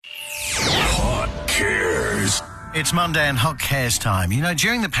It's Monday and hot cares time. You know,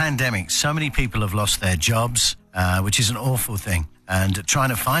 during the pandemic, so many people have lost their jobs, which is an awful thing. And trying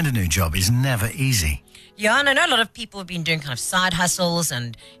to find a new job is never easy. Yeah, and I know a lot of people have been doing kind of side hustles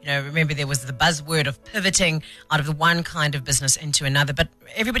and, remember there was the buzzword of pivoting out of the one kind of business into another. But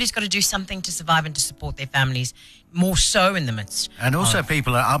everybody's got to do something to survive and to support their families, more so in the midst. And also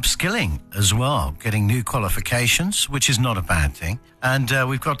people are upskilling as well, getting new qualifications, which is not a bad thing. And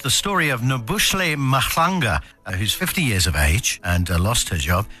we've got the story of Nobushle Mahlanga, who's 50 years of age and lost her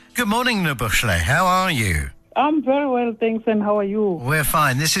job. Good morning, Nobushle. How are you? I'm very well, thanks, and how are you? We're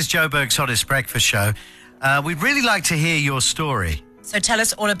fine. This is Joburg's Hottest Breakfast Show. We'd really like to hear your story. So tell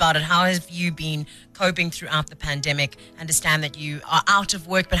us all about it. How have you been coping throughout the pandemic? Understand that you are out of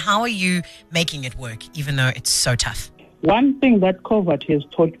work, but how are you making it work, even though it's so tough? One thing that COVID has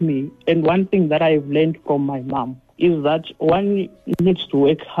taught me, and one thing that I've learned from my mom, is that one needs to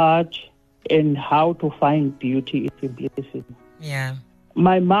work hard and how to find beauty in a blessing. Yeah.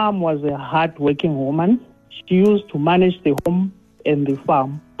 My mom was a hard-working woman. She used to manage the home and the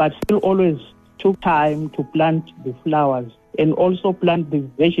farm, but still always took time to plant the flowers and also plant the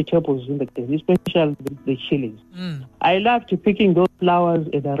vegetables in the garden, especially the chilies. I loved picking those flowers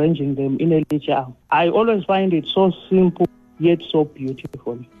and arranging them in a litter. I always find it so simple yet so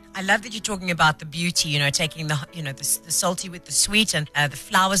beautiful. I love that you're talking about the beauty, taking the salty with the sweet and the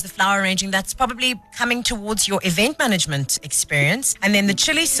flowers, the flower arranging. That's probably coming towards your event management experience. And then the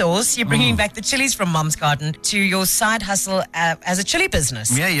chili sauce, you're bringing back the chilies from Mom's Garden to your side hustle as a chili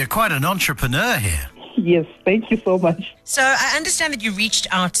business. Yeah, you're quite an entrepreneur here. Yes, thank you so much. So I understand that you reached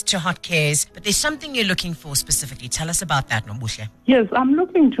out to Hot Cares, but there's something you're looking for specifically. Tell us about that, Nobushle. Yes, I'm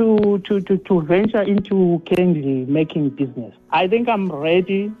looking to venture into candy making business. I think I'm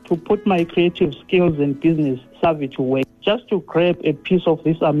ready to put my creative skills and business savvy to work just to grab a piece of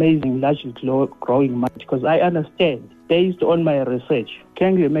this amazing largely growing market, because I understand, based on my research,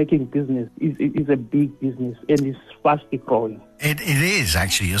 candy making business is a big business and is fast growing. It is,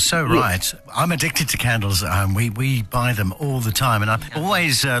 actually. You're so right. I'm addicted to candles at home. We buy them all the time, and I'm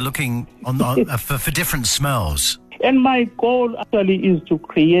always looking for different smells. And my goal actually is to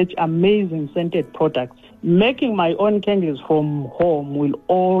create amazing scented products. Making my own candles from home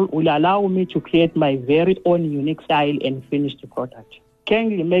will allow me to create my very own unique style and finished product.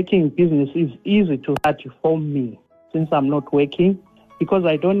 Candle making business is easy to start for me since I'm not working, because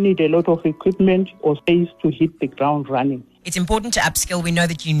I don't need a lot of equipment or space to hit the ground running. It's important to upskill. We know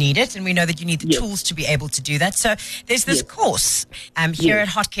that you need it, and we know that you need the tools to be able to do that. So there's this course. Here at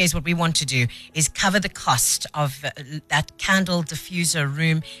Hot Cares, what we want to do is cover the cost of that candle diffuser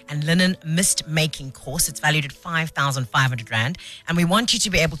room and linen mist making course. It's valued at 5,500 Rand. And we want you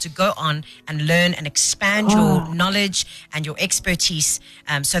to be able to go on and learn and expand your knowledge and your expertise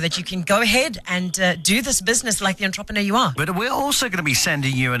so that you can go ahead and do this business like the entrepreneur you are. But we're also going to be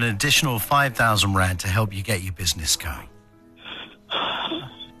sending you an additional 5,000 Rand to help you get your business going.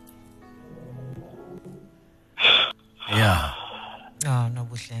 Yeah. Oh, no,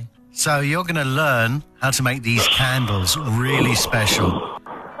 Bushle. So you're going to learn how to make these candles really special.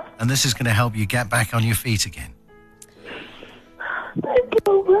 And this is going to help you get back on your feet again. Thank you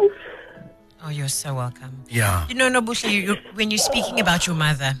so much. Oh, you're so welcome. Yeah. Nobushle, when you're speaking about your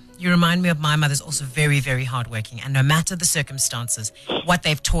mother, you remind me of my mother's also very, very hardworking. And no matter the circumstances, what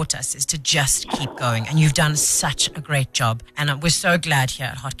they've taught us is to just keep going. And you've done such a great job. And we're so glad here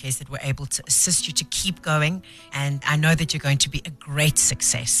at Hot Cares that we're able to assist you to keep going. And I know that you're going to be a great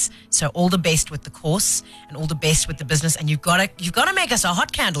success. So all the best with the course and all the best with the business. And you've got to make us a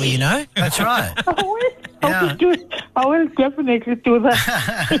hot candle, That's right. I will definitely do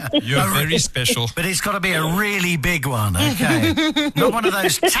that. You're very special. But it's got to be a really big one, okay? Not one of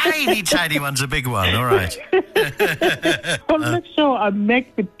those tiny ones, a big one, all right. I'll make sure I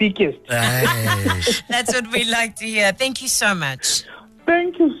make the biggest. That's what we like to hear. Thank you so much.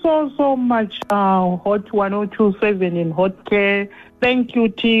 Thank you so much, Hot 1027 in Hot Care. Thank you,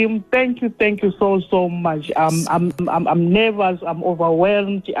 team. Thank you so much. I'm nervous. I'm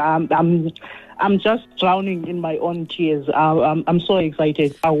overwhelmed. I'm just drowning in my own tears. I'm so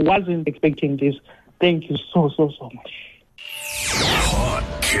excited. I wasn't expecting this. Thank you so much. Hot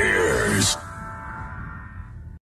Care.